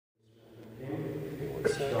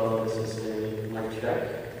So this is a mic check.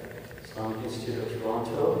 Islamic Institute of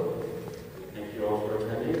Toronto. Thank you all for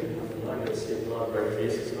attending. I can see a lot of bright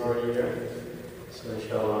faces already here. So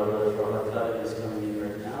inshallah, our brother Farhat is coming in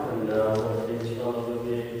right now, and hopefully inshallah we'll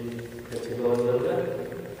be good to go in a little bit.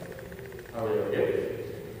 Are we okay?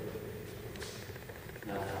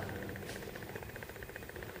 No.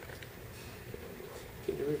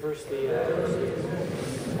 Can you reverse the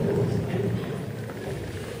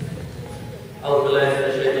أعوذ بالله من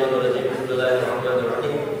الشيطان الرجيم بسم الله الرحمن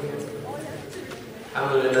الرحيم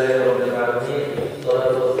الحمد لله رب العالمين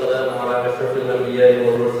والصلاة والسلام على أشرف الأنبياء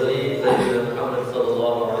والمرسلين سيدنا محمد صلى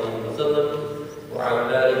الله عليه وسلم وعلى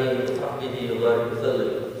آله وصحبه وبارك وسلم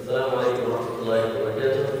السلام عليكم ورحمة الله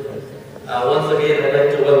وبركاته. Once again, I'd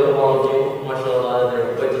like to welcome all of you. MashaAllah, there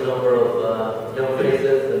are quite a number of young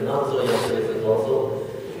faces and not so young faces also.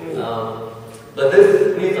 But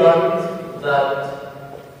this, we thought that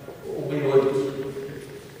we would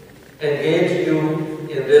engage you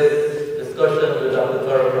in this discussion with IIT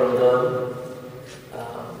Ramadan.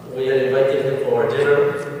 We had invited him for dinner,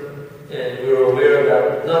 and we were aware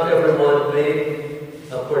that not everyone may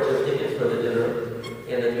purchase tickets for the dinner,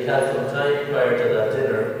 and that we had some time prior to that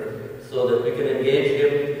dinner so that we can engage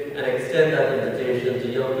him and extend that invitation to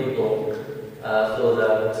young people so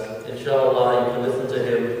that, inshallah, you can listen to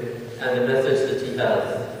him and the message that he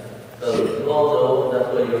has. You all know that's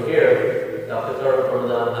why you're here. IIT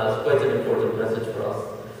Ramadan has quite an important message for us.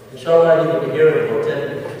 Inshallah, he will be here in about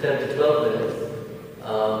 10 to 12 minutes.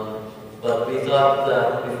 But we thought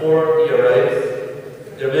that before he arrives,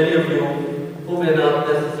 there are many of you who may not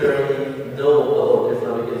necessarily know about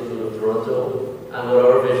Islamic Institute of Toronto and what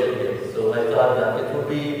our vision is. So I thought that it would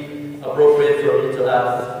be appropriate for me to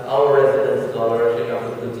ask our resident scholar, Sheikh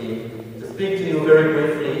Abdul Kuti, to speak to you very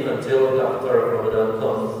briefly until IIT Ramadan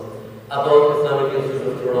comes about Islamic Institute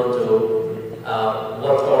of Toronto,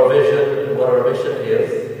 what our vision and what our mission is,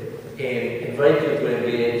 and invite you to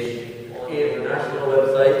engage in the national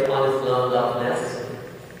website onislam.net.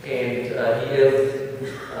 And he is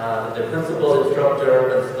the principal instructor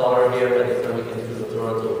and scholar here at Islamic Institute of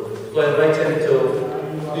Toronto. So I invite him to.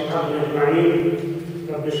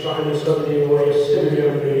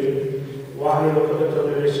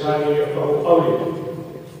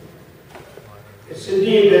 It's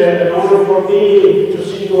indeed an honor for me to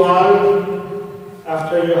see you all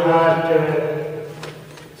after you had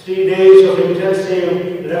 3 days of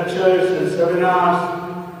intensive lectures and seminars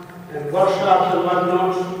and workshops and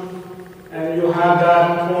whatnot, and you had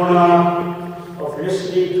that corner of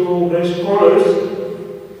listening to great scholars.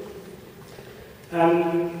 And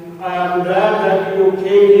I am glad that you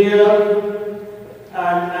came here,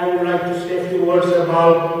 and I would like to say a few words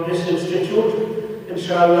about this institute,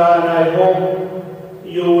 inshallah, and I hope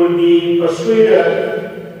you will be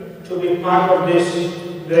persuaded to be part of this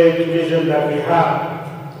great vision that we have.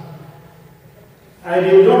 I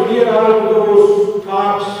did not hear all of those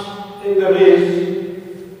talks in the race.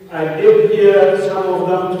 I did hear some of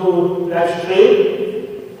them through live stream.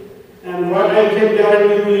 And what I can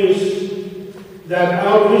guarantee you is that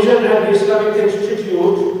our vision at the Islamic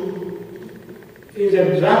Institute is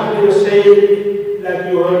exactly the same like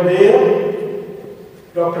you heard there.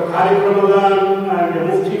 Dr. Tariq Ramadan and the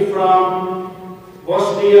Mufti from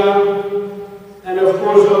Bosnia, and of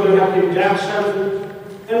course Dr. Hakim Jackson,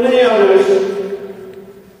 and many others.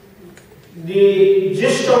 The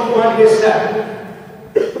gist of what they said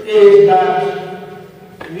is that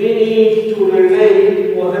we need to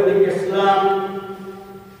relate authentic Islam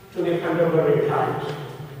to the contemporary times.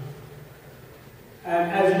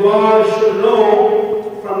 And as you all should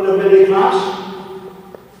know from the middle class,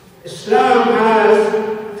 Islam has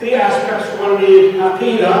 3 aspects. One is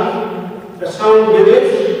Aqidah, the sound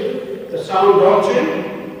belief, the sound doctrine,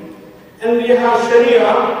 and we have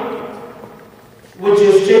Sharia, which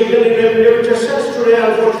is taken in a limited sense today,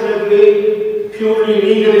 unfortunately, purely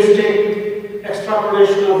legalistic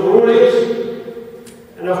extrapolation of rulings.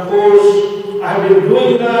 And of course, I have been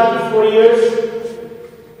doing that for years,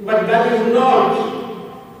 but that is not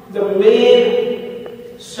the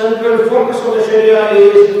main central focus of the Sharia.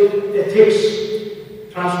 Is ethics,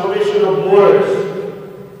 transformation of morals,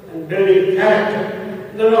 and building character.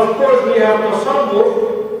 Then of course we have Tasawwuf,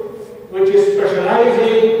 which is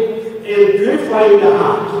specializing in purifying the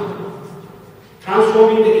heart,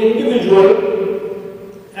 transforming the individual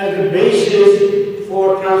as the basis for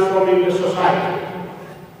transforming the society.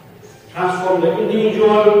 Transform the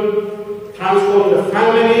individual, transform the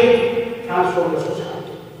family, transform the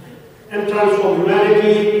society, and transform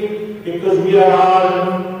humanity, because we are all,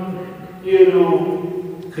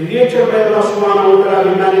 created by Allah subhanahu wa ta'ala.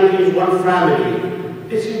 Humanity is one family.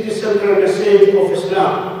 This is the central message message of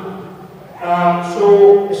Islam.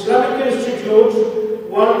 So Islamic institutes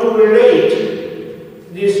want to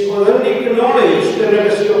relate this authentic knowledge, the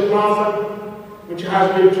legacy of Prophet, which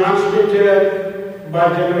has been transmitted by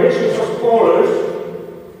generations of scholars,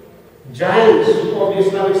 giants of the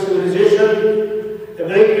Islamic civilization, the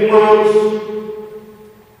great imams,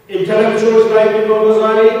 intellectuals like Ibn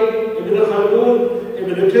Ghazali, Ibn Khaldun,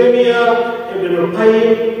 Ibn Taymiyyah, Ibn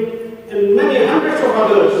al-Qayyim, and many hundreds of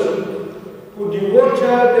others who devoted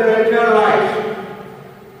their entire lives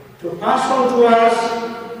to pass on to us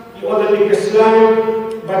the authentic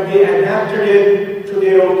Islam, but they adapted it to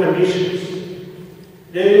their own conditions.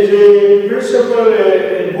 There is a principle,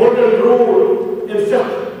 a golden rule in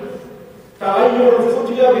fiqh. تغير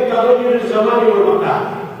الفتية بتغير الزمان والمكان.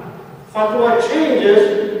 Fatwa changes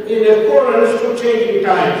in accordance to changing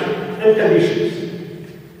times and conditions.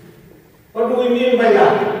 What do we mean by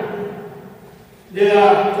that? There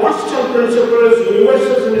are constant principles,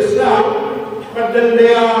 universals in Islam, but then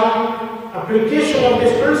there are application of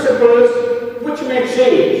these principles which may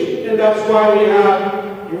change. And that's why we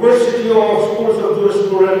have diversity of schools of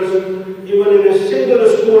jurisprudence. Even in a single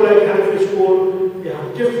school like Hanafi school, we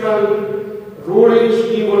have different rulings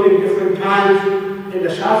given in different times. In the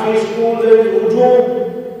Shafi school, there is wujub,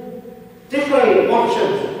 different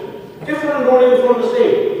options, different rulings from the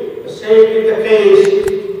same. The same is the case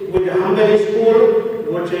with the Hanbali school,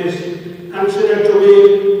 which is considered to be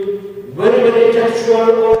very, very textual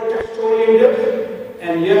or textual-oriented,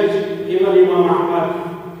 and yet even Imam Ahmad,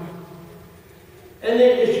 any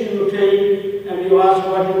issue you take and you ask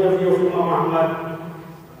what is the view of Imam Ahmad,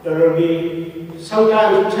 there will be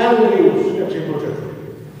sometimes 10 views attributed to it.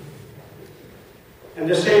 And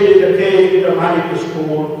the same is the case with the Maliki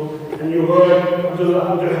school, and you heard Abdul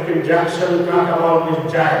Hakim Jackson talk about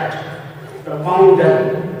this giant, the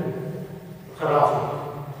mountain.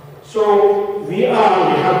 So we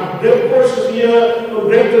have great courses here,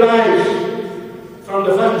 great lines from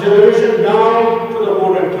the first generation down to the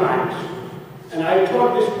modern times. And I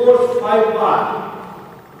taught this course 5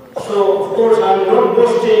 parts. So of course I'm not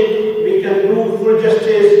boasting we can do full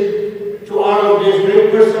justice to all of these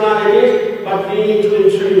great personalities, but we need to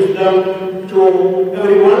introduce them to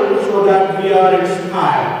everyone so that we are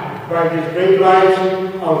inspired by these great lives.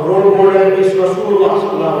 Our role model is Rasulullah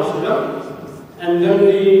sallallahu alaihi wasallam. And then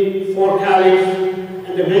the 4 caliphs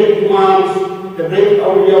and the great imams, the great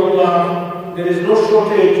awliyaullah. There is no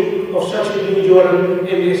shortage of such individuals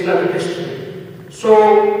in the Islamic history.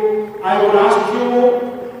 So I would ask you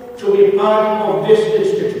to be part of this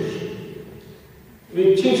institution.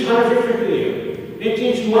 We teach Hanafi fiqh here, we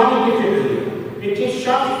teach Maliki fiqh here, we teach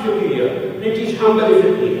Shafi fiqh here, we teach Hanbali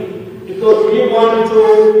fiqh here, because we want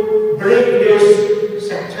to break this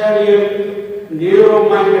sectarian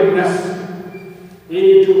narrow-mindedness. We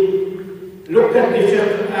need to look at the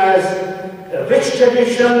fiqh as a rich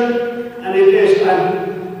tradition, and it is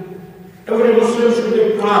every Muslim should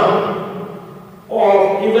be proud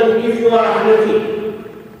of, even if you are a Hanafi,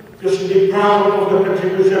 you should be proud of the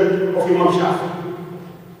contribution of Imam Shafi.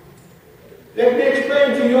 Let me explain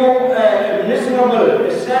to you a miserable,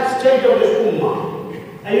 a sad state of this ummah.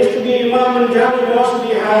 I used to be Imam in Jami Mosque.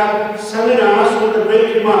 We had seminars with the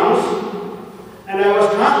great Imams. And I was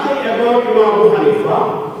talking about Imam Abu Hanifa,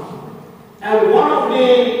 and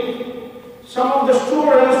some of the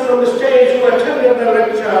students from the stage who attended the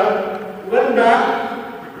lecture went back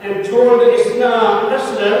and told the ISNA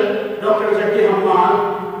president, Dr. Zaki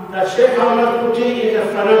Hamad, that Sheikh Ahmad Kuti is a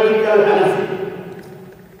fanatical Hanafi.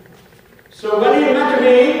 So when he met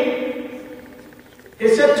me, he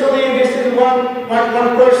said to me, this is what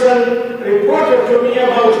one person reported to me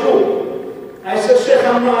about you. I said, Sheikh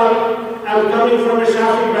Ahmad, I'm coming from a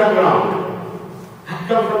Shafi background. I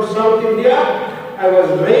come from South India. I was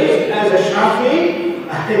raised as a Shafi.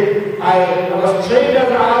 I was trained as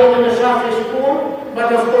an alim in a Shafi school,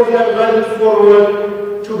 but of course I went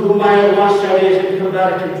forward to do my advanced studies in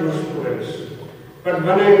comparative jurisprudence. But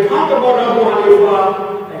when I talk about Abu Hanifa,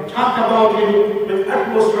 I talk about him with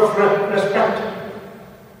utmost respect.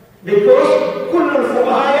 Because كل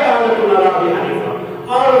الفقهاء آلة على أبي حنيفة.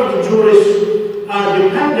 All of the jurists are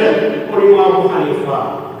dependent on Imam Abu Hanifa.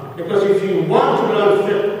 Because if you want to learn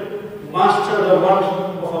fiqh, master the work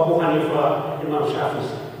of Abu Hanifa, Imam Shafi.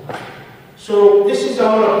 So this is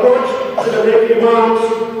our approach to the great Imams.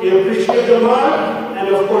 We appreciate them all, and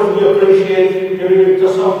of course we appreciate giving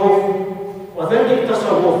tasawwuf, authentic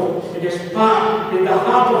tasawwuf. It is part in the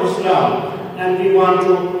heart of Islam, and we want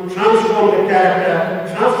to transform the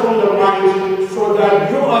character, transform the minds, so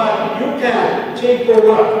that you can take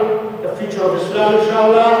over the future of Islam,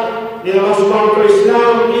 inshallah. May Allah subhanahu wa ta'ala,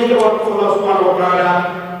 Islam is the work of Allah subhanahu wa ta'ala,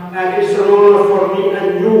 and it's a role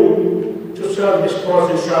course,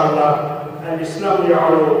 inshallah, and Islam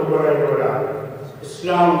ya'alu wa la yu'la.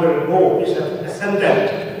 Islam will go, it's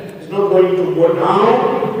ascendant. It's not going to go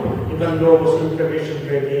down, even though Muslim tradition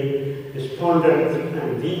may be despondent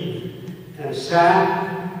and weak and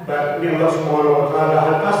sad. But may Allah subhanahu wa ta'ala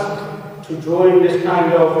help us to join this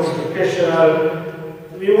kind of educational.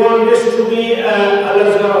 We want this to be a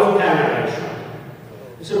lazar of Canada, inshallah.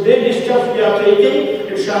 It's a big step we are taking.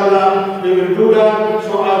 Inshallah, we will do that.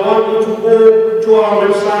 So I want you to go to our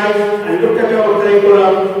website and look at our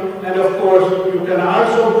curriculum. And of course, you can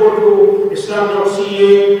also go to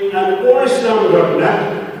islam.ca and orislam.net.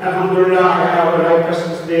 Alhamdulillah, I have a right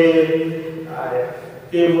person's day. I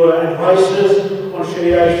gave advices on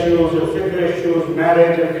Sharia issues and fiqh issues,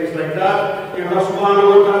 marriage and things like that. And Allah subhanahu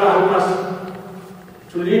wa ta'ala help us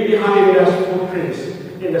to leave behind us footprints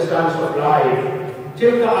in the sands of life.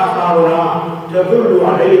 تلك آثارنا تدل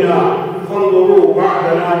علينا فانظروا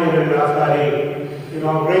بعدنا إلى الآثارين.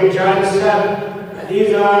 Great giant said,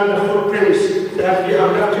 these are the footprints that we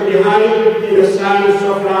have left behind in the sands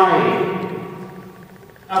of life.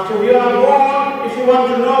 After we are gone, if you want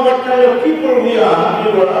to know what kind of people we are,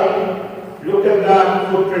 look at that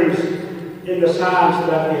footprints in the sands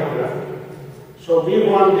that we have left. So we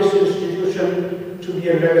want this institution to be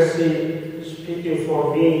a legacy. Speaking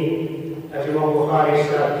for me, as Imam Bukhari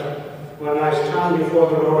said, when I stand before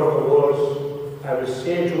the Lord of the worlds, I will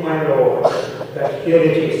say to my Lord that here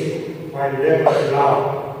it is, my legacy now.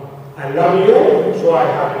 I love you, so I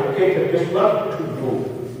have dedicated this work to you.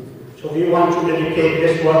 So we want to dedicate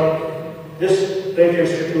this work, this great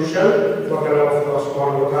institution, for the love of Allah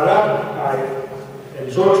subhanahu wa ta'ala. I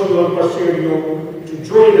exhort you and persuade you to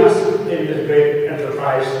join us in this great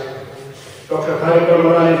enterprise. Dr. Tariq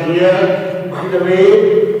Ramadan is here. By the way,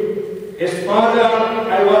 his father,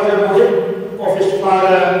 I was a muhib of his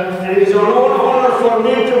father, and it is an honor for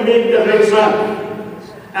me to meet the great son.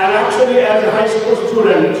 And actually, as a high school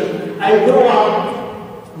student, I grew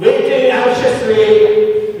up waiting anxiously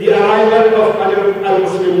the arrival of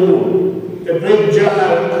Al-Muslimun, the great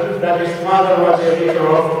journal that his father was the editor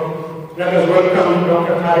of. Let us welcome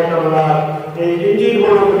Dr. Tariq Ramadan, indeed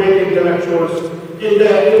one of the great intellectuals in the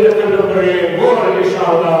contemporary world,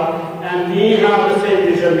 inshallah. And we have the same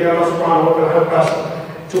vision. May Allah subhanahu wa ta'ala help us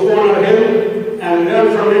to honor him and learn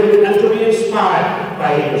from him and to be inspired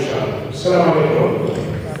by him, inshallah. Assalamu alaikum.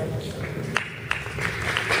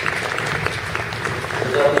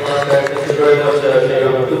 Thank you very much,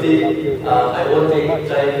 Shaykh Kuti. I won't take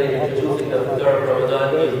time in introducing Dr. Tariq Ramadan.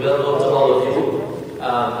 He's well known to all of you.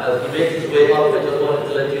 As he makes his way up, I just wanted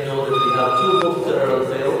to let you know that we have two books that are on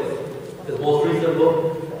sale. His most recent book,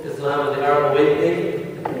 Islam and the Arab Awakening,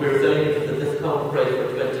 we're selling it at the discount price for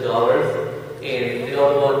 $20. And the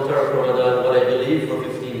other one, Tariq Ramadan, what I believe, for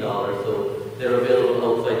 $15. So they're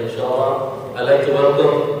available outside, inshallah. I'd like to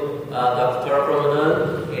welcome Dr. Tariq Ramadan.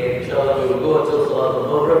 And inshallah, we will go until Salat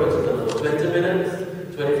al-Maghrib, which is another 20 minutes,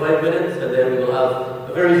 25 minutes, and then we will have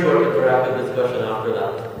a very short interactive discussion after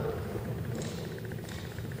that.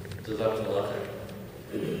 Jazakallah khair.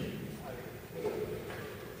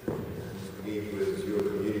 Meet with your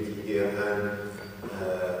community here and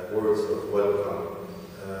words of welcome,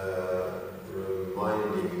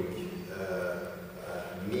 reminding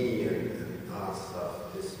me and us of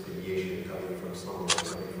this affiliation coming from someone,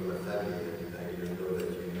 coming from a family, and I didn't know that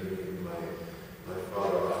you knew my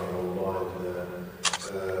father,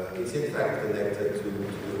 and it's in fact connected to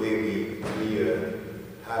the way we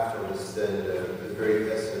have to understand the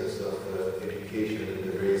very essence of education and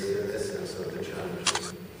the very essence of the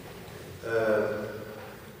challenges.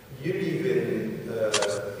 You live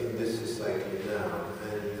in this society now,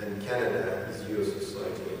 and Canada is your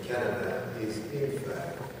society. Canada is in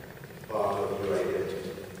fact part of your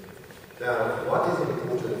identity. Now, what is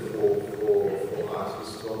important for us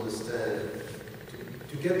is to understand,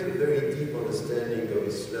 to get a very deep understanding of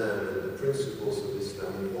Islam and the principles of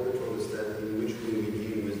Islam in order to understand in which way we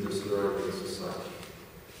deal with the surrounding society.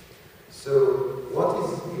 So, what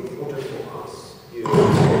is important for us here?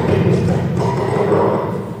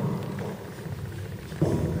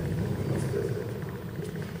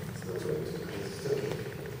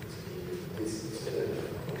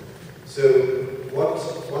 So, what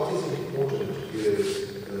is important is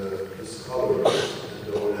the scholars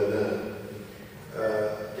and the ulama.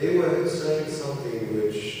 They were saying something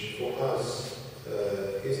which, for us,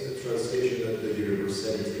 is the translation of the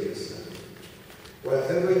universality of Islam.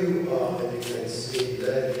 Wherever you are, and you can say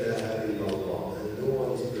La ilaha illallah, and no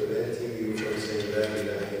one is preventing you from saying La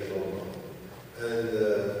ilaha illallah, and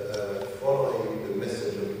following the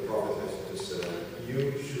message of the Prophet, you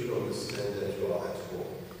should understand that you are at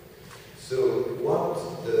home. So what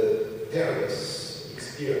the parents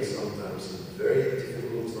very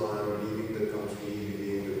difficult time leaving the country,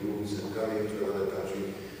 leaving the rules and coming to another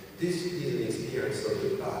country. This is an experience of the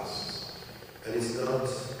past, and it's not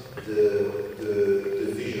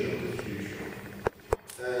the vision of the future.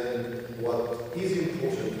 And what is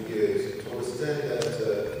important is to understand that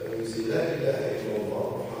when we say La ilaha illallah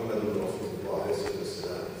Muhammadur Rasulullah,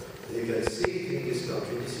 and you can see it in this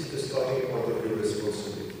country, this is the starting point of your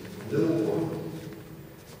responsibility.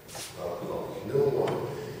 No one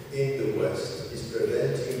in the West is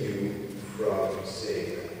preventing you from saying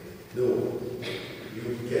that. No one. You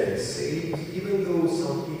can say it, even though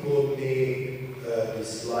some people may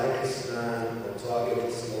dislike Islam or target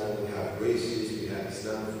Islam. We have racists, we have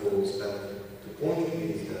Islamophobes, but the point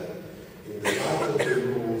is that in the light of the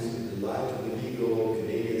rules, in the light of the legal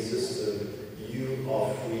Canadian system, you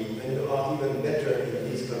are free, and you are even better in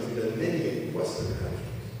this country than many Western countries.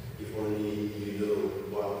 If only you know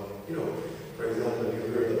what, for example, you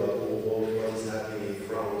heard about what is happening in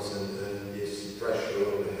France and this pressure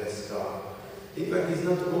on the headscarf. In fact, it's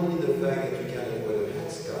not only the fact that you cannot wear a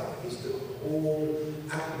headscarf, it's the whole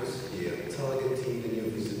atmosphere targeting the new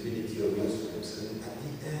visibility of Muslims. And at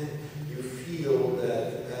the end, you feel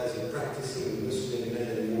that as a practicing Muslim man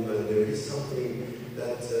and woman, there is something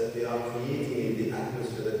that they are creating in the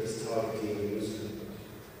atmosphere that is targeting the Muslim.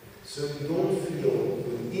 So you don't feel,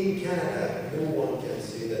 in Canada, no one can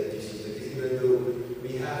say that this is the case, even though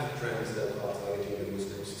we have trends that are targeting the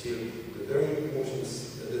Muslims. Still, the very important,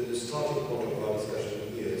 the starting point of our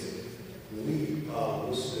discussion here is we are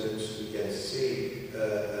Muslims, we can say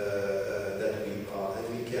that we are, and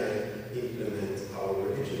we can implement our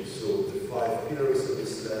religion. So the 5 pillars of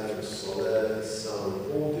Islam, Salah, Sound,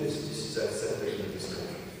 all this is accepted in this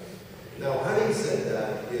country. Now, having said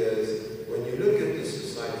that, is when you look at this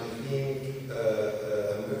society being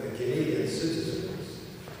Canadian citizens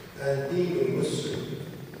and being a Muslim,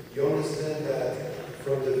 you understand that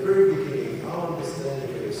from the very beginning, our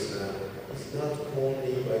understanding of Islam is not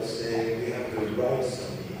only by saying we have the rights to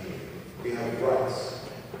be here. We have rights.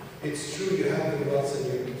 It's true you have the rights and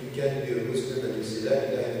you can be a Muslim and you say La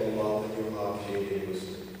ilaha illallah and you are Canadian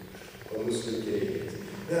Muslim or Muslim Canadians.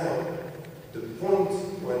 Now, the point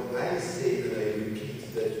when I say and I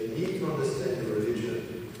repeat that you need to understand the religion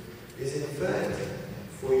is in fact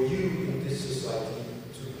for you in this society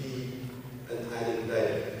to be an added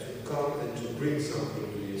value, to come and to bring something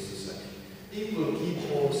to your society. People keep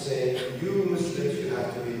on saying, you Muslims, you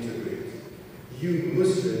have to integrate. You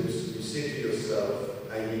Muslims, you say to yourself,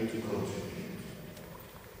 I need to contribute.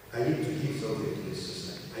 I need to give something to this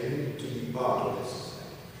society. I need to be part of this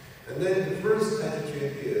society. And then the first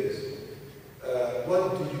attitude is,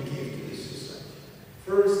 what do you give to this society?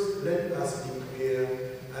 First, let us be clear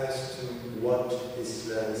as to what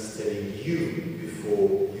Islam is telling you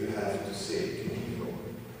before you have to say it to people.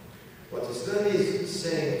 What Islam is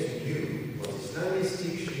saying to you, what Islam is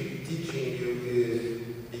teaching you is,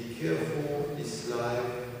 be careful, this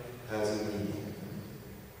life has a meaning.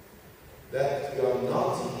 That you are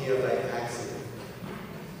not here by accident.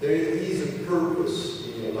 There is a purpose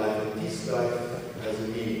in your life, and this life has a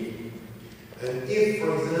meaning. And if,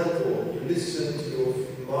 for example, you listen to your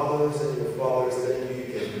mothers and your fathers telling you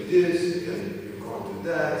can do this, you can't do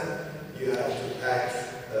that, you have to act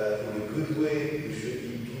in a good way, you should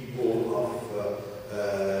be people of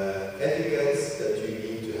etiquettes, that you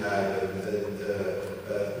need to have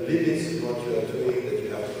limits in what you are doing, that you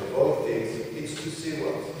have to avoid things. It's to say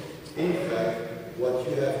what? In fact, what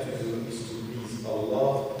you have to do is to please Allah,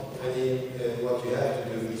 and what you have to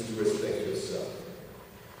do is to respect yourself.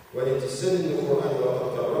 When it is said in the Qur'an,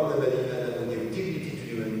 give dignity to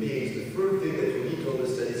human beings, the first thing that you need to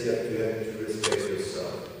understand is you have to respect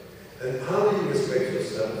yourself. And how do you respect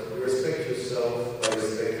yourself? You respect yourself by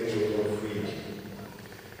respecting your own freedom.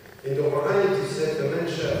 In the Qur'an it is said,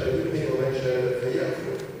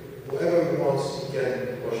 whoever wants he can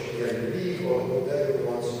or she can believe, or whoever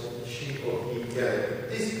wants she or he can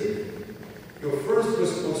disbelieve. Your first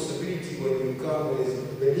responsibility when you come is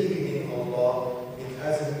believing in Allah. It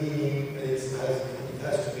has a meaning and it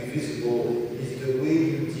has to be visible. It's the way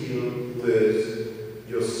you deal with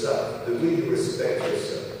yourself, the way you respect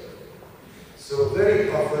yourself. So very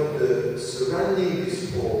often the surrounding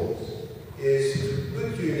this cause is to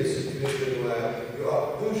put you in a situation where you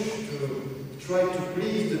are pushed to try to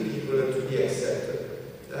please the people and to be accepted.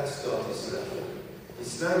 That's not Islam.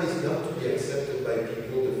 Islam is not to be accepted by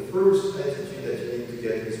people. The first attitude that you need to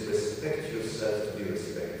get is respect yourself to be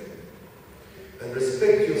respected. And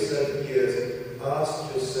respect yourself here,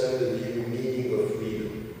 ask yourself the meaning of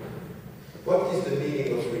freedom. What is the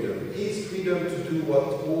meaning of freedom? Is freedom to do what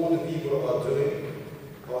all the people are doing?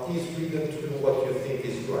 Or is freedom to do what you think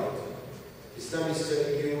is right? Islam is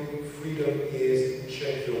telling you freedom is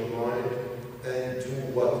check your mind and do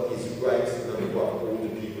what is right and what all the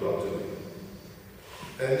people are doing.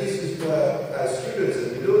 And this is where, as students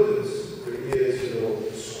and below this, there is,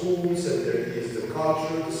 schools and there is the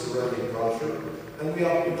culture, the surrounding culture, and we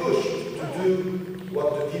are pushed to do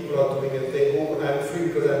what the people are doing and think, oh, I'm free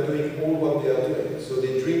because I'm doing all what they are doing. So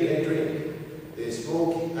they drink and drink. They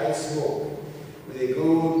smoke, I smoke. They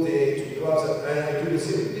go to clubs and I do the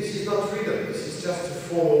same. This is not freedom. This is just to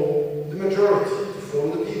follow the majority, to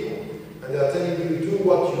follow the people. And they are telling you, do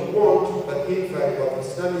what you want, but in fact what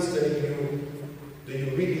Islam is telling you, do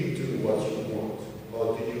you really do what you want?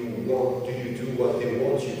 Or do you do what they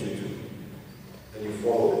want you to do? And you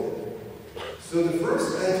follow it. So the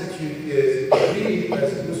first attitude is, really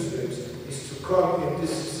as Muslims, is to come in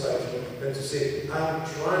this society and to say, I'm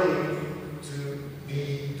trying to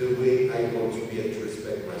be the way I want to be and to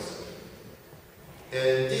respect myself.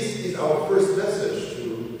 And this is our first message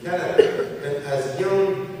to Canada. And as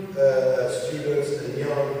young students and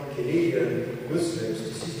young Canadian Muslims,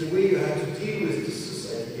 this is the way you have to deal with this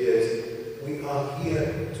society is, we are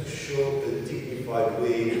here to show a dignified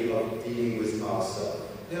way of dealing with ourselves.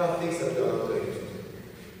 There are things that we are not going to do.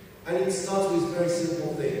 And it starts with very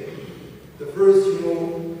simple things. The first,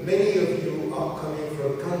 many of you are coming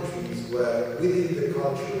from countries where within the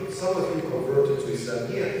culture, some of you converted to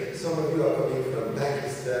Islam here, some of you are coming from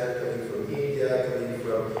Pakistan, coming from India, coming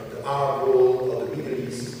from the Arab world or the Middle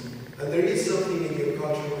East. And there is something in your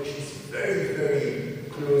culture which is very, very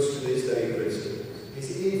close to the Islamic principles.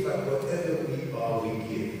 It's in fact, whatever we are, we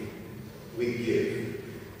give. We give.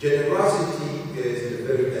 Generosity is the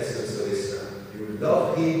very essence of Islam. You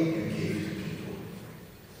love him, you give to people.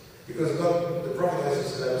 Because God, the Prophet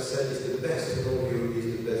said, is the best among you,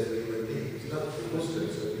 is the best human being. It's not the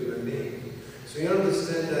Muslims, but human beings. So you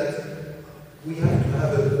understand that we have to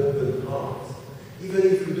have an open heart. Even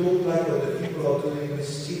if we don't like what the people are doing, we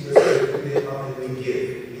still respect who they are and we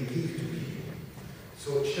give. We give to people.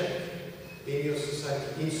 So check in your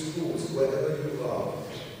society, in schools, wherever you are.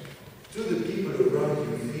 Do the people around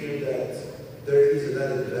you feel that there is an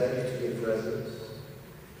added value to your presence?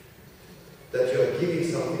 That you are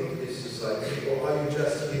giving something to this society? Or are you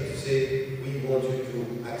just here to say, we want you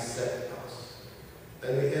to accept us?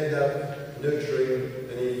 And we end up nurturing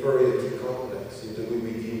an inferiority complex in the way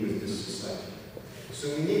we deal with this society.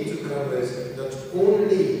 So we need to come with not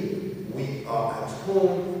only we are at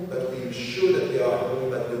home, but we ensure that we are at home,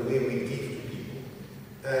 but the way we give to people.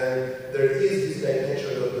 And there is this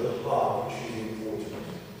dimension of the heart which is important.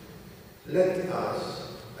 Let us,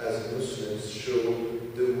 as Muslims, show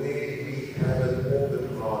the way we have an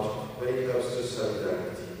open heart when it comes to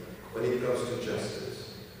solidarity, when it comes to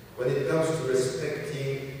justice, when it comes to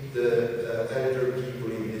respecting the elder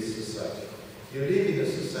people in this society. You live in a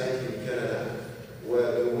society in Canada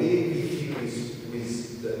where the way we deal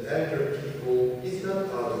with the elder people is not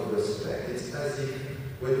out of respect. It's as if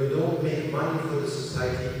when you don't make money for the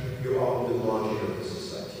society, you are on the margin of the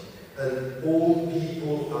society. And all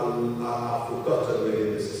people are forgotten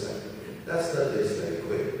within the society. That's not the Islamic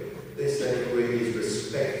way. The Islamic way is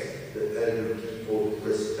respect the elder people,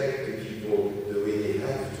 respect the people the way they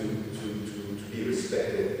have to be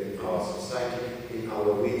respected in our society, in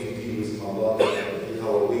our way to deal with Allah, in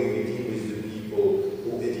our way we deal with the people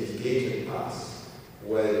who educated us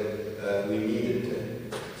when we needed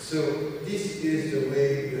them. So this is the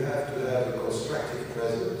way you have to have a constructive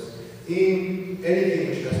presence in anything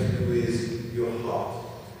which has to do with your heart.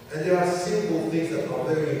 And there are simple things that are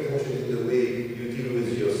very important in the way you deal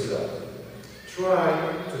with yourself.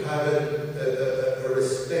 Try to have a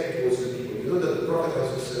respect towards the people. You know that the Prophet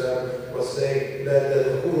was saying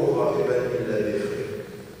that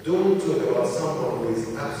don't talk about someone who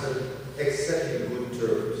is absent except in good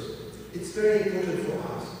terms. It's very important for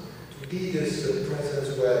us to be this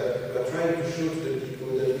presence where we are trying to show to the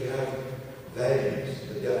people that we have values,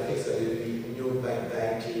 that there are things that will be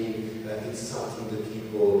backbiting, insulting the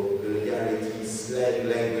people, vulgarity, slang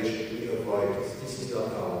language, we avoid this. This is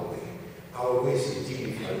not our way. Our way is a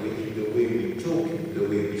dignified way in the way we talk, in the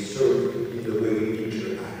way we serve, in the way we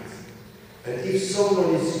interact. And if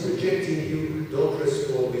someone is rejecting you, don't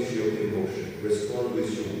respond with your emotion. Respond with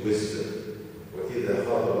your wisdom.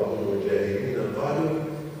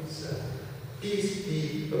 Peace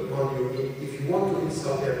be upon you. If you want to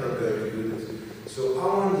insult me, I'm not going to do this. So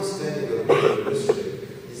our understanding of being a Muslim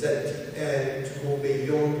is at the end to go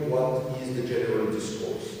beyond what is the general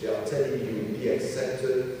discourse. They are telling you, be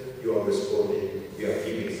accepted, you are responding, we are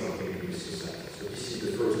giving something to this society. So this is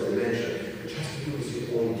the first dimension, which has to do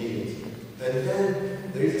with your own dignity. And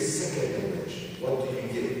then there is a second dimension. What do you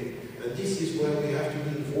give? And this is where we have to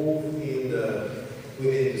be involved in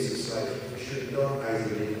within the society. We should not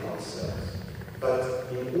isolate ourselves. But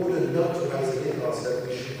in order not to isolate ourselves,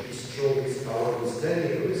 we should be strong with our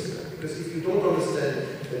understanding of Islam. Because if you don't understand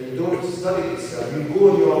and you don't study Islam, you go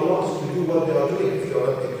and you are lost to do what they are doing if you are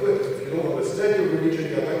not equipped. If you don't understand your religion,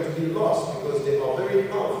 you are going to be lost because they are very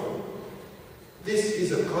powerful. This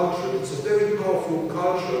is a culture, it's a very powerful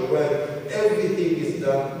culture where everything is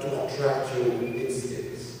done to attract your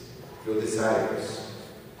instincts, your desires,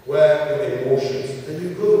 where your emotions, and you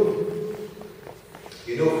go.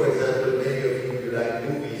 You know, for example, many of you like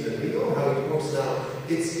movies, and we know how it works now.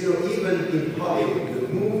 It's, even in Hollywood, the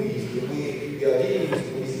movies, the way we are dealing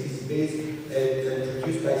with movies is based and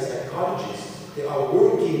produced by psychologists. They are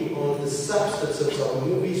working on the substance of some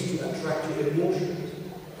movies to attract your emotions.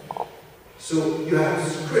 So you have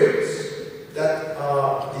scripts that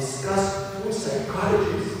are discussed through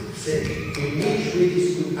psychologists, saying in which way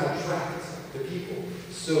this could attract the people.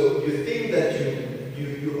 So you think that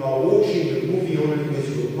you are watching the movie only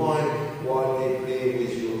with your mind while they play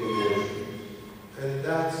with your emotions. And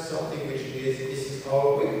that's something which this is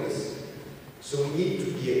our weakness. So we need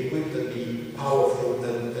to be equipped and be powerful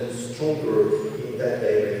and stronger in that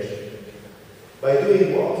dimension. By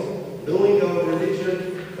doing what? Knowing our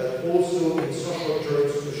religion, but also in social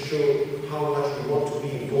terms to show how much we want to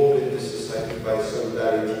be involved in this society by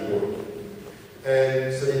solidarity work.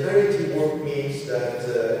 And solidarity work means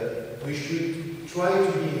that we should try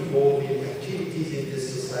to be involved in activities in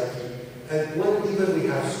this society. And when even we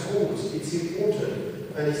have schools, it's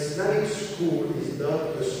important. An Islamic school is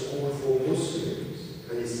not a school for Muslims.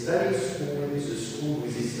 An Islamic school is a school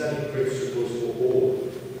with Islamic principles for all,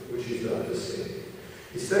 which is not the same.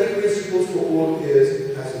 Islamic principles for all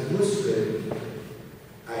is, as a Muslim,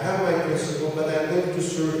 I have my principle, but I'm going to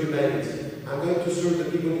serve humanity. I'm going to serve the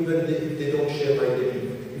people even if they don't share my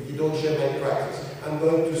belief, if they don't share my practice. I'm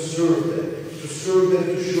going to serve them, to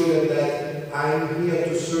show them that I'm here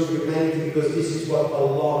to serve humanity because this is what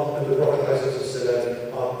Allah and the Prophet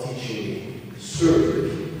ﷺ are teaching me. Serve the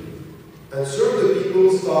people. And serve the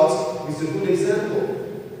people starts with a good example.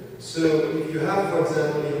 So if you have, for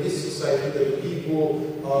example, in this society that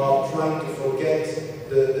people are trying to forget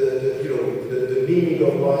the meaning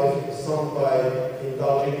of life, some by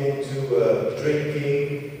indulging into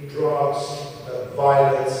drinking, drugs,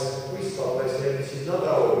 violence, we start by saying this is not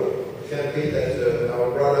our way. The campaign that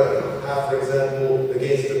our brother have, for example,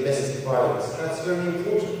 against domestic violence, that's very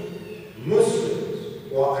important. Muslims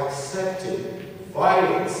who are accepting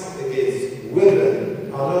violence against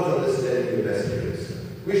women are not understanding the messages.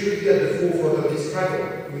 We should be at the forefront of this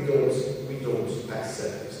struggle. We don't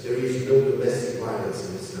accept this. There is no domestic violence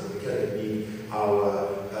in Islam. We cannot be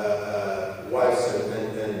our wives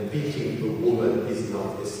and beating a woman is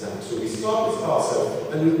not Islam. So we start with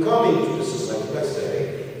ourselves and we come into the society by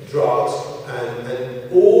saying drugs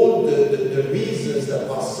and all the reasons that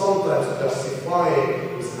are sometimes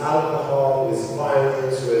justifying with alcohol, with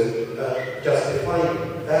violence, with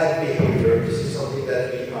justifying bad behavior. This is something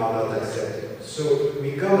that we are not accepting. So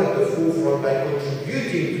we come at the forefront by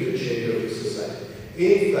contributing to the change of the society.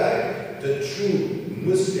 In fact, the true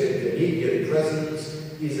Muslim Canadian presence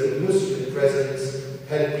is a Muslim presence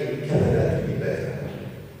helping Canada to be better.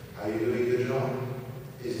 Are you doing the job?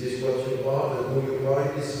 Is this what you are and who you are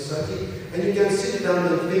in this society? And you can sit down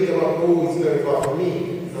and think about, oh, it's very far from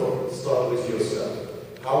me. No, start with yourself.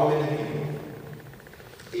 How many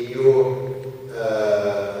people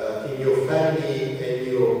in your family and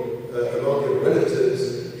among your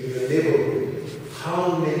relatives, in your neighborhood,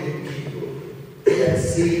 how many people can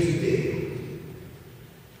say today,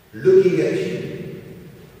 looking at you,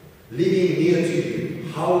 living near to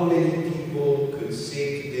you, how many people could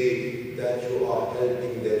say today that you are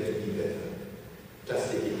helping them to be better?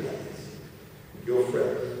 Just take it like this. Your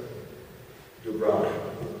friend, your brother,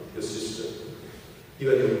 your sister,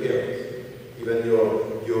 even your parents, even your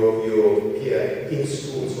peer in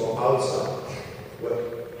schools or outside. Well,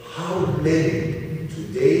 how many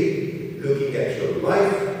today, looking at your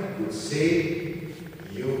life, would say,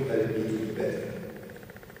 you help me to be better?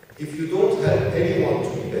 If you don't help anyone to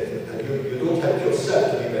be better, and you don't help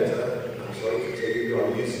yourself to be better, I'm sorry to tell you, you are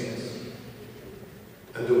useless.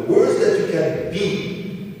 And the worst that you can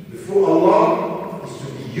be before Allah is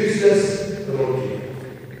to be useless among people.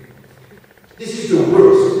 This is the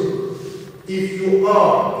worst. If you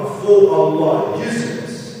are before Allah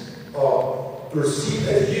useless or perceived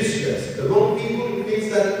as useless among people, it means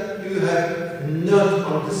that you have not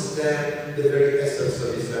understand the very essence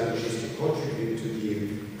of Islam, which is to contribute, to give,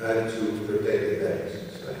 and to protect the values.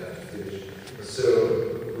 So I have to finish.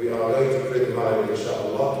 So we are going to pray the Maghrib,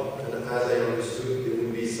 inshallah, and as I understood, there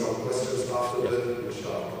will be some questions after that,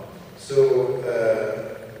 inshallah. So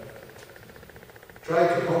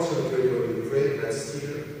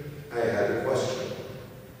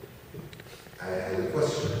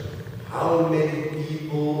How many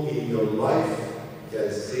people in your life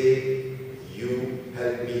can say, you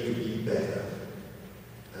helped me to be better?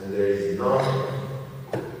 And there is none.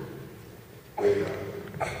 Wake up.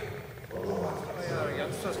 Our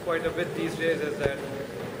youngsters quite a bit these days is that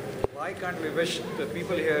why can't we wish the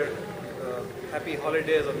people here happy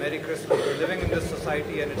holidays or Merry Christmas? We're living in this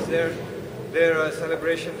society and it's their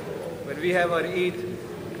celebration. When we have our Eid,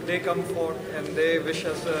 they come forth and they wish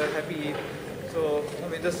us a happy Eid. So, I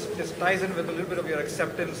mean, this ties in with a little bit of your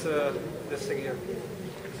acceptance this thing here.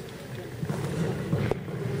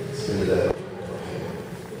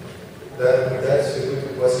 That's a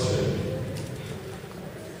good question.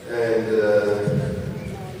 And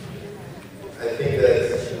I think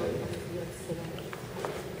that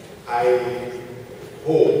I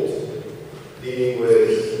hope, dealing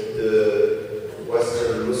with the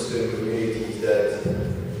Western Muslim communities, that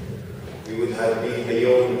we would have been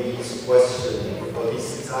beyond these questions, or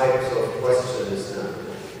these types of questions now.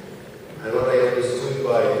 And what I understood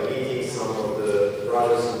by meeting some of the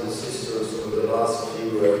brothers and the sisters over the last few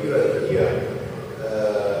years,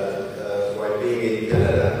 while being in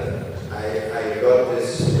Canada, I got this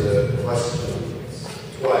question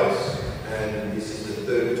twice, and this is the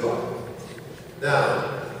third time. Now,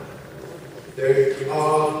 there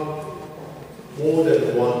are more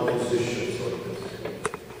than one position on this.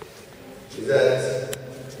 Is that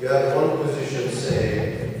you have one position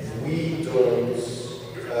saying, we don't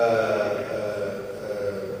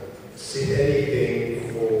say anything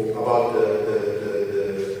about the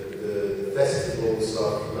festivals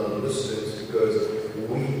of non-Muslims because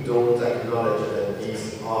we don't acknowledge that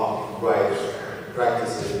these are right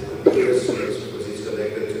practices. It could be Christmas because it's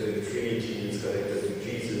connected to the Trinity, it's connected to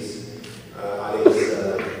Jesus,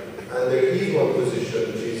 and there is one position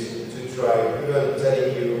which is to try, even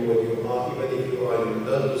telling you when you are, even if you are in a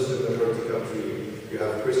non-Muslim majority country, you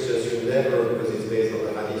have Christians, you never, because it's based on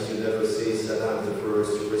the hadith, you never say salam the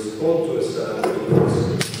first, you respond to a salam the first.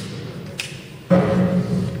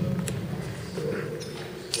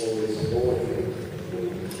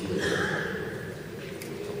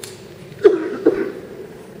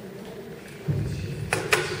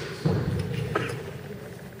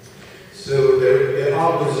 So there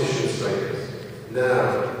are positions like this. Now,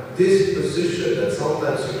 this position that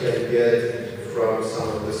sometimes you can get from some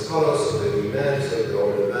of the scholars, the imams, or the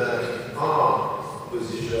ulama, are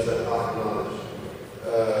positions that are acknowledged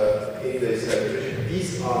in the Islamic tradition.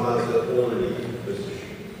 These are not the only positions.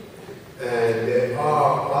 And there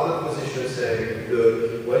are other positions saying,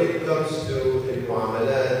 look, when it comes to the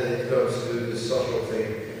mu'amalat, and it comes to the social thing,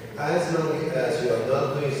 as long as you are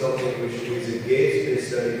not doing something which is against the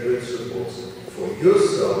Islamic principles for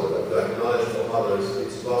yourself and to acknowledge for others,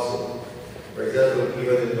 it's possible. For example,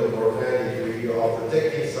 even in the Qur'an, if you are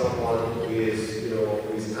protecting someone who is,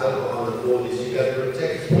 with alcohol and all this, you can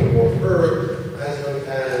protect him or her as long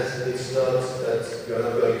as it's not that you're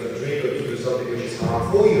not going to drink or to do something which is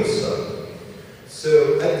harmful for yourself.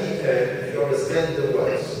 So at the end, if you understand the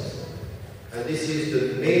West, and this is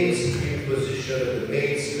the mainstream position of the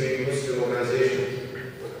mainstream Muslim organization,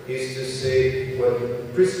 is to say when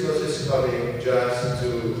Christmas is coming, just to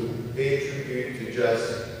pay tribute, to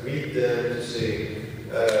just greet them, to say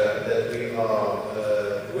that we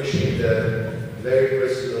are wishing them Merry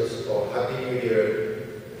Christmas or Happy New Year,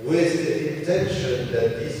 with the intention that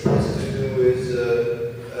this has to do with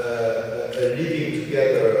living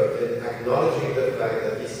together and acknowledging the fact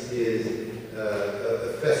that this is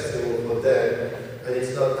a festival for them, and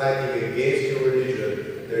it's not acting against your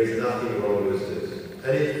religion. There is nothing wrong with this.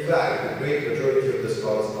 And in fact, the great majority of the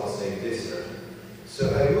scholars are saying this now. So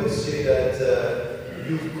I would say that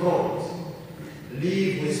you can't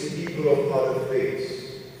live with people of other faiths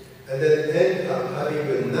and then end up having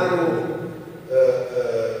a narrow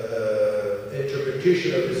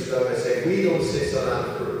interpretation of Islam and say, we don't say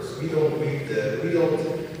salam first, we don't greet them, we don't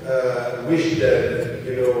wish them,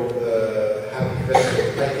 happy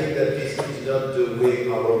festival. I think that this is not the way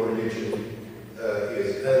our religion is.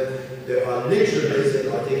 And there are literalists that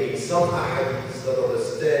are taking some ahadiths that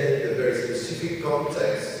understand the very specific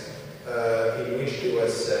context in which they were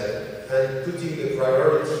said and putting the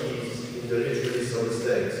priorities in the literalist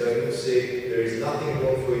understanding. So I would say there is nothing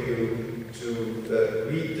wrong for you to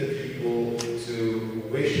greet the people, to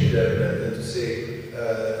wish them, and to say,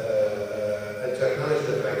 and to acknowledge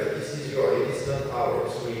the fact that this is yours, it is not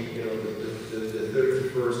ours. The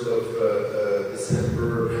 31st of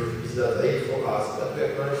December is not Eid for us, but we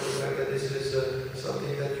acknowledge the fact that this is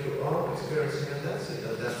something that you are experiencing, and that's it,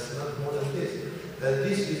 and that's not more than this. And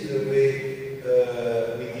this is the way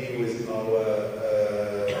we deal with our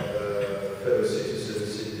fellow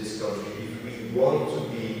citizens in this country. If we want to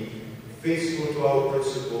be faithful to our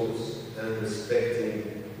principles and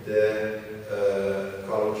respecting their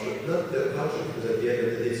culture. Not their culture, because at the end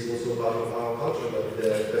of the day it's also part of our culture, but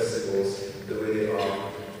their festivals, the way they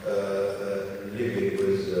are living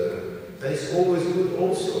with. And it's always good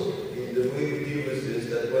also in the way we deal with this,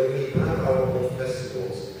 that when we have our own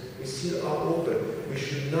festivals, we still are open. We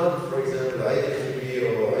should not, for example, Eid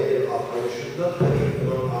al-Kabir or Eid al-Adha, we should not have it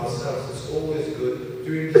among ourselves. It's always good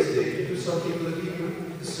during this day to do something for the people,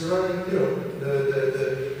 the surrounding,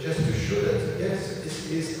 just to show that, yes,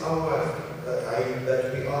 this is our,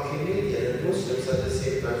 that we are Canadian and Muslims at the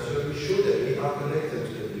same time, so we show that we are connected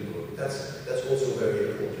to the people. That's also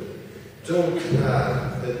very important. Don't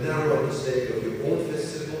have a narrow understanding of your own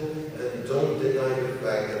festival, and don't deny the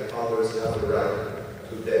fact that others have a right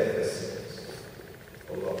to their festivals.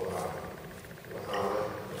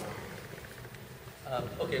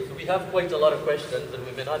 Okay, so we have quite a lot of questions, and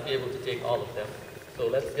we may not be able to take all of them. So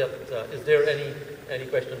let's get, is there any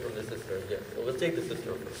question from the sister? Yes, so we'll take the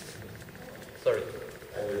sister first. Sorry.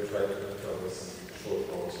 I will try to cover short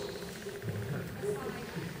answers.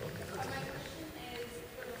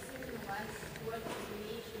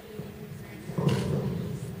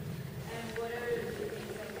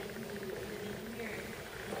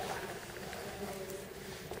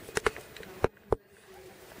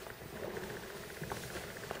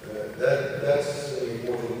 That's an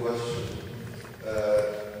important question,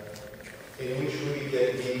 in which we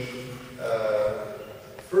can be,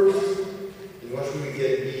 first, in which we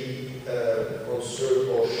can be concerned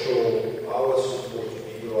or show our support to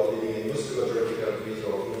people who are living in Muslim majority countries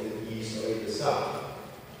or in the East or in the South.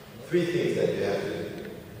 Three things that you have to do.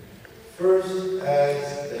 First,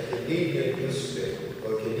 as a Canadian Muslim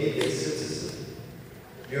or Canadian citizen,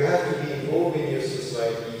 you have to be involved in your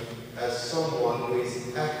society as someone who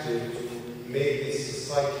is active to make this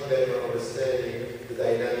society better understanding the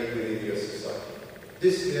dynamic within your society.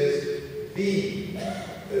 This is be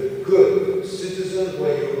a good citizen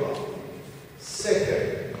where you are.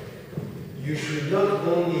 Second, you should not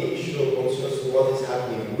only show concern for what is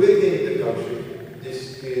happening within the country.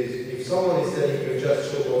 This is, if someone is telling you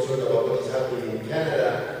just show concern about what is happening in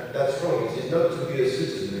Canada, that's wrong. It is not to be a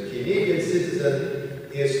citizen. A Canadian citizen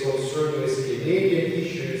is concerned with Canadian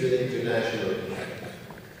issues and international issues.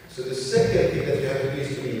 So the second thing that you have to do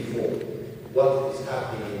is to be informed what is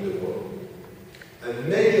happening in the world. And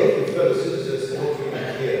many of the fellow citizens don't really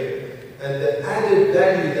care. And the added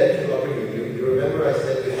value that you are bringing, you remember I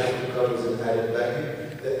said you have to come with an added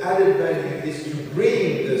value? The added value is to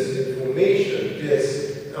bring this information,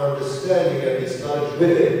 this understanding and this knowledge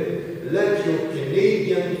with it. Let your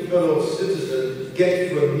Canadian fellow citizens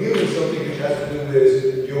get from you something which has to do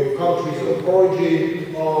with your countries of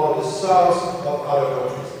origin or the south of other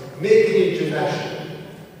countries. Make it international.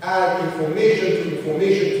 Add information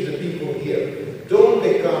to the people here. Don't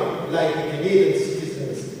become like the Canadian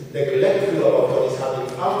citizens, neglectful about what is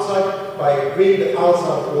happening outside by bringing the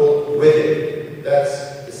outside world with it.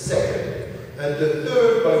 That's the second. And the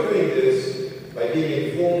third, by doing this, by being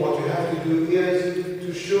informed, what you have to do is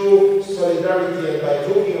to show solidarity, and by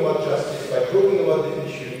talking about justice, by talking about the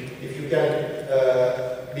issue, if you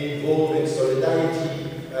can be involved in solidarity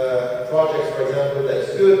projects, for example,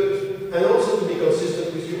 that's good. And also to be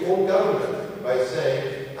consistent with your own government by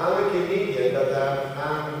saying, I'm a Canadian, but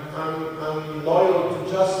I'm loyal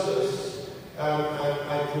to justice,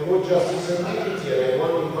 I promote justice and equity, and I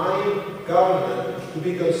want my government to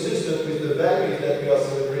be consistent with the values that we are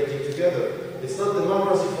celebrating together. It's not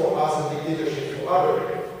democracy for us and dictatorship for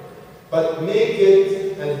others. But make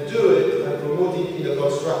it and do it and promote it in a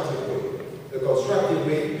constructive way. A constructive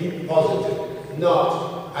way, be positive.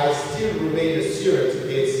 Not, I still remain a Syrian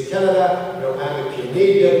against Canada, no, I'm a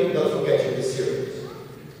Canadian, not forgetting the Syrians.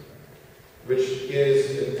 Which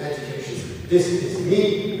is an attitude which is, this is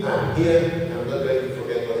me, I'm here, and I'm not going to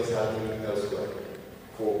forget what is happening elsewhere.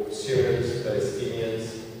 For Syrians,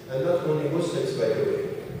 Palestinians, and not only Muslims, by the way.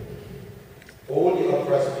 All the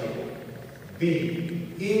oppressed people.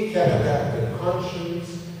 Be in Canada the conscience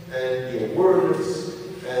and the words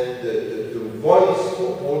and the voice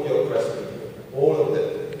for all the oppressed people. All of them.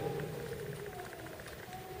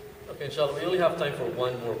 Okay, inshallah, we only have time for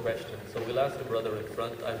one more question. So we'll ask the brother in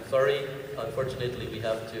front. I'm sorry, unfortunately we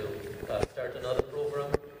have to start another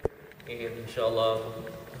program. And inshallah,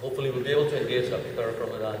 hopefully we'll be able to engage HiMY Tariq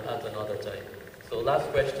Ramadan at another time. So last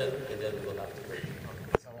question, and then we'll have to break.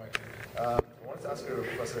 I wanted to ask you,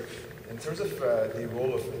 Professor, in terms of the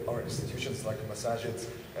role of our institutions like Masajid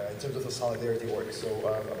in terms of the solidarity work. So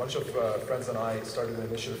a bunch of friends and I started an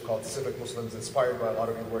initiative called Civic Muslims, inspired by a lot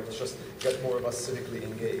of your work. It's just get more of us civically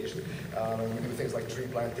engaged. And we do things like tree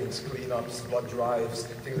plantings, cleanups, blood drives,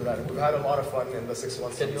 things like that. And we've had a lot of fun in the 6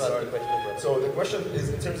 months since we started. So the question is,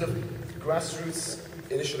 in terms of grassroots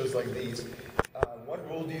initiatives like these, what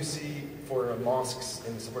role do you see for mosques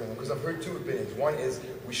in supporting them? Because I've heard two opinions. One is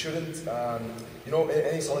we shouldn't, in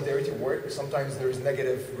any solidarity work, sometimes there's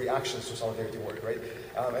negative reactions to solidarity work, right?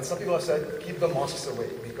 And some people have said, keep the mosques away,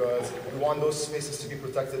 because we want those spaces to be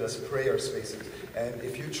protected as prayer spaces. And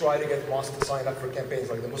if you try to get mosques to sign up for campaigns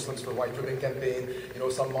like the Muslims for White Ribbon campaign,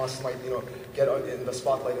 some mosques might, get in the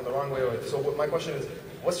spotlight in the wrong way. So my question is,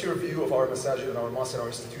 what's your view of our masajid and our mosques and our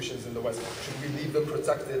institutions in the West? Should we leave them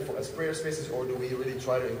protected as prayer spaces, or do we really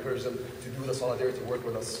try to encourage them to do the solidarity work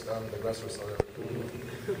with us, the grassroots solidarity?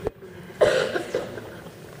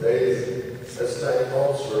 There is a slight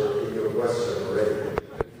answer in your question already.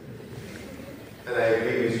 And I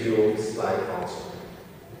agree with your slight answer.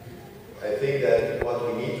 I think that what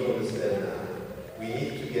we need to understand now, we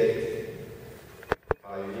need to get,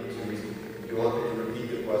 you want me to repeat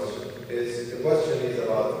the question? The question is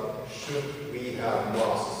about, should we have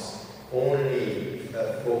mosques only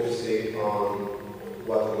focusing on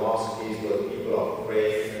what the mosque is, what people are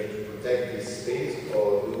praying, and to protect this space,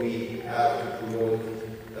 or do we have to promote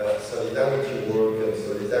solidarity work and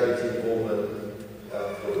solidarity involvement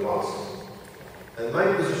for the mosques? And my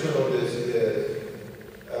position on this is,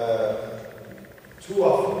 too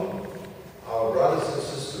often, our brothers and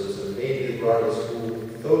sisters, and mainly brothers who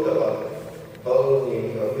thought about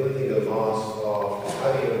building a mosque or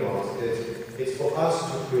having a mosque, it's for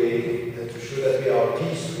us to pray and to show that we are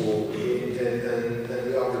peaceful and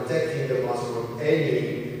we are protecting the mosque from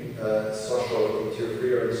any social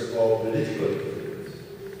interference or political interference.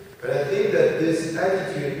 And I think that this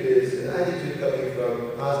attitude is an attitude coming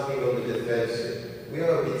from us being on the defensive. We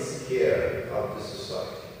are a bit scared of the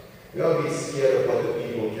society. We are a bit scared of what the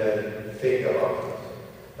people can think about us.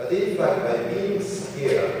 But in fact, by being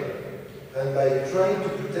scared and by trying to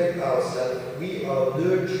protect ourselves, we are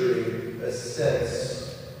nurturing a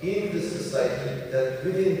sense in the society that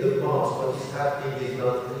within the mosque what is happening is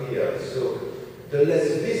not clear. So the less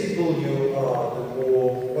visible you are, the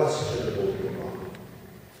more questionable you are.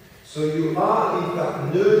 So you are in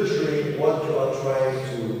fact nurturing what you are trying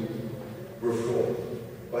to reform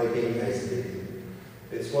by being isolated.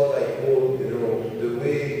 It's what I call, the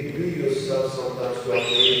way you yourself sometimes you are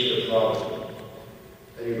creating a problem.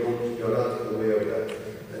 And you're not aware of that.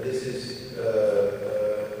 And this is,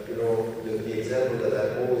 the example that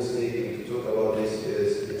I'm always taking to talk about this is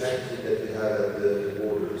the attitude that we have at the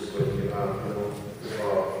borders when you are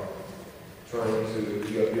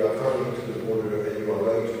coming to the border and you are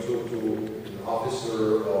going to talk to an officer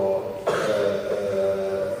or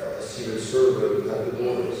a civil servant at the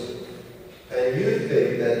borders. And you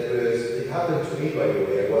think that it happened to me, by the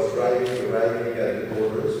way. I was arriving at the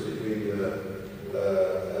borders between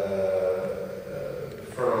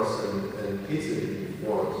France and Italy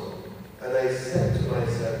once. And I said to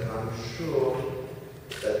myself, I'm sure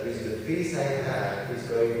that with the face I have, he's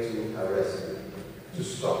going to arrest me, to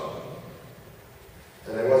stop.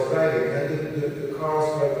 And I was driving, and the cars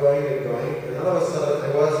were going and going, and all of a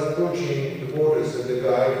sudden I was approaching the borders, and the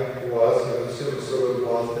guy who was, the civil servant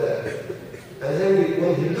was there. And then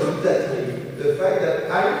when he looked at me, the fact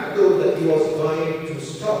that I thought that he was going to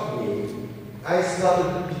stop me, I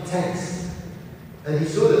started to be tense. And he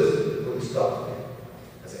saw this when he stopped me.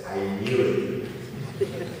 I said, I knew it.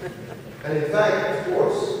 And in fact, of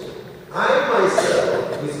course, I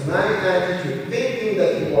myself, with my attitude, thinking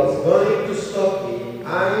that he was going to stop me,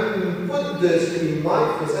 I put this in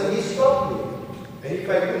my face and he stopped me. And if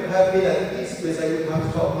I could have been at his place, I would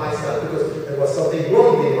have stopped myself because there was something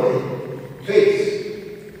wrong in my face.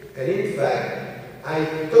 And in fact, I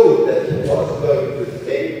thought that he was going to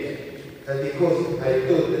think, and because I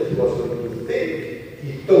thought that he was going to think,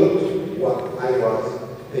 he thought what I was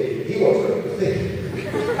thinking. He was going to think.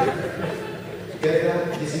 Get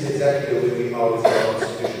that? This is exactly the way we are with our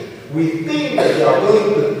institution. We think that we are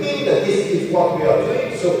going to think that this is what we are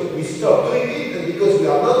doing, so we stop doing it, and because we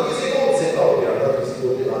are not visible, say, oh, we are not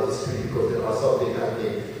visible on the street because there are something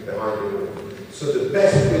happening behind the wall. So the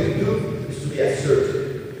best way to do is to be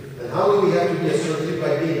assertive. And how do we have to be assertive?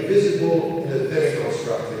 By being visible in a very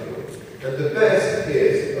constructive way. And the best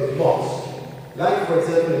is a mosque. Like, for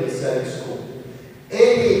example, in Islamic school.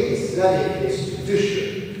 Any Islamic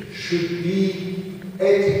institution should be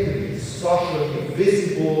ethically, socially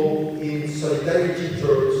visible in solidarity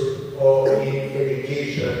terms or in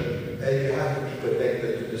education and you have to be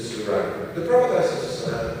connected to the surrounding. The Prophet,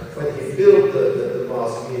 when he built the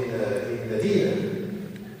mosque in Medina,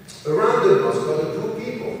 around the mosque were the poor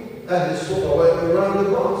people, and the Sufa were around the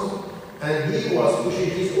mosque. And he was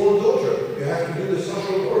pushing his own daughter. You have to do the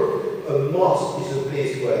social work. A mosque is a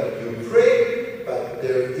place where you pray, but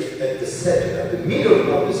there is, at the center, at the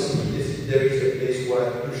middle of the city, there is a place where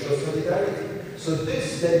you show solidarity. So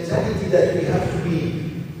this mentality that we have to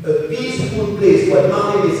be a peaceful place where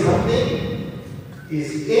nothing is happening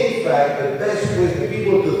is in fact the best way for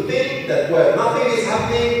people to think that where nothing is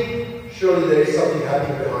happening, surely there is something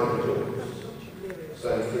happening behind the door.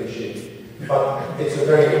 So I'm finishing. But it's a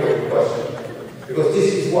very important question, because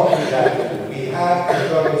this is what we have to do. We have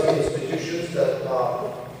to run those institutions that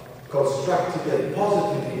are constructed and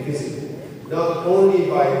positively visible, not only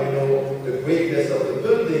by the greatness of the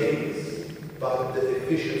buildings, but the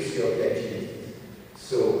efficiency of the activities.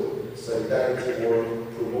 So, solidarity work,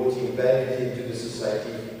 promoting value into the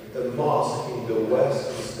society. The mosque in the West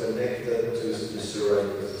is connected to the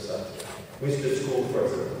surrounding society. With the school, for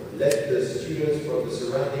example. Let the students from the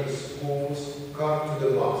surrounding schools come to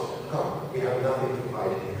the mosque. Come, we have nothing to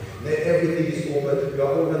hide. Everything is open.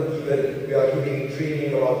 We are giving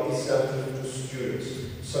training about Islam to students.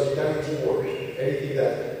 Solidarity work. Anything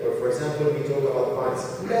that, for example, we talk about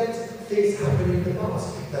violence. Let things happen in the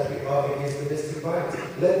mosque that we are against domestic violence.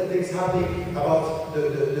 Let things happen about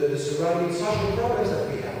the surrounding social problems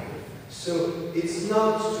that we have. So it's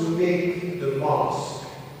not to make the mosque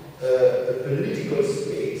a political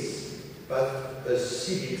space, but a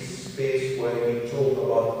civic space where we talk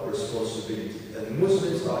about responsibility. And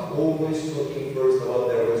Muslims are always talking first about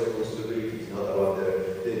their responsibilities, not about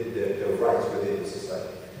their rights within the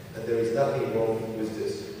society. And there is nothing wrong with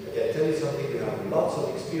this. I can tell you something, we have lots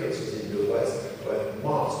of experiences in the West where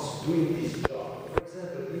mosques doing this job. For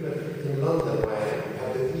example, even in London, where I am, we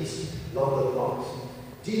have the East London Mosque,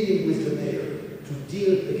 dealing with the mayor to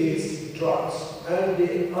deal against drugs. And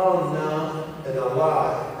they are now and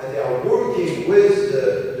alive, and they are working with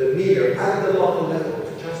the mayor at the local level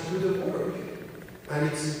to just do the work. And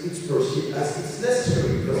it's perceived as it's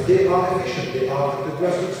necessary because they are efficient, they are at the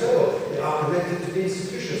grassroots level, they are connected to the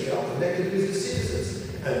institutions, they are connected with the citizens.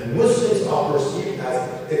 And Muslims are perceived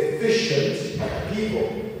as efficient people.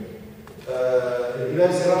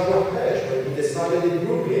 Imam Siraj when he decided in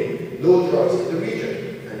Brooklyn, no drugs in the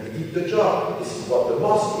region, and he did the job. This is what the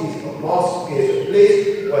mosque is. A mosque is a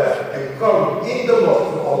place where you come in the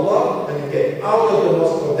mosque for Allah and you get out of the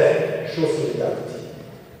mosque for them. Show solidarity.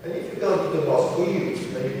 And if you come to the mosque for you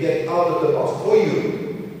and you get out of the mosque for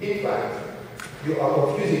you, in fact, you are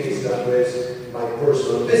confusing Islam with my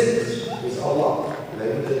personal business with Allah.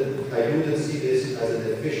 And I wouldn't see this as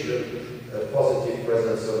an efficient, positive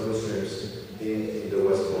presence of Muslims in the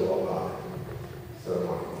West of Allah. So,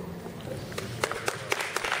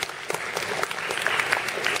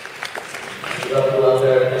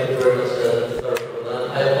 thank you very much, Tariq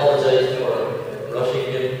Ramadan. I apologize for rushing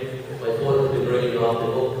him. My phone has been ringing off the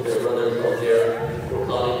hook. Their brothers out there were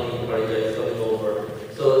calling me, party guys coming over.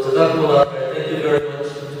 So, Jazakumullah, thank you very much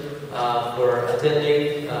for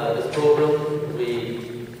attending this program.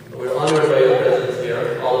 We're honored by your presence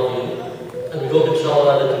here, all of you. And we hope,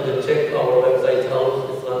 inshallah, that you can check our website out,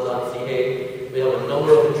 islam.ca. We have a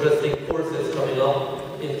number of interesting courses coming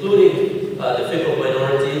up, including the fiqh of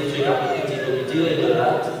minorities. Sheikh Abdul will be dealing with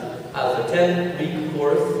that as a 10-week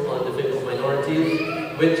course on the fiqh of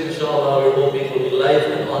minorities, which, inshallah, we're hoping will be live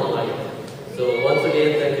and online. So once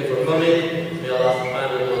again, thank you for coming. May Allah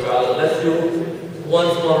subhanahu wa ta'ala bless you.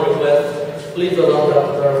 One small request, please allow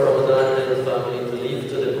Dr. Ramadan and his family to leave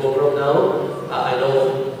to the program now. I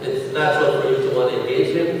know it's natural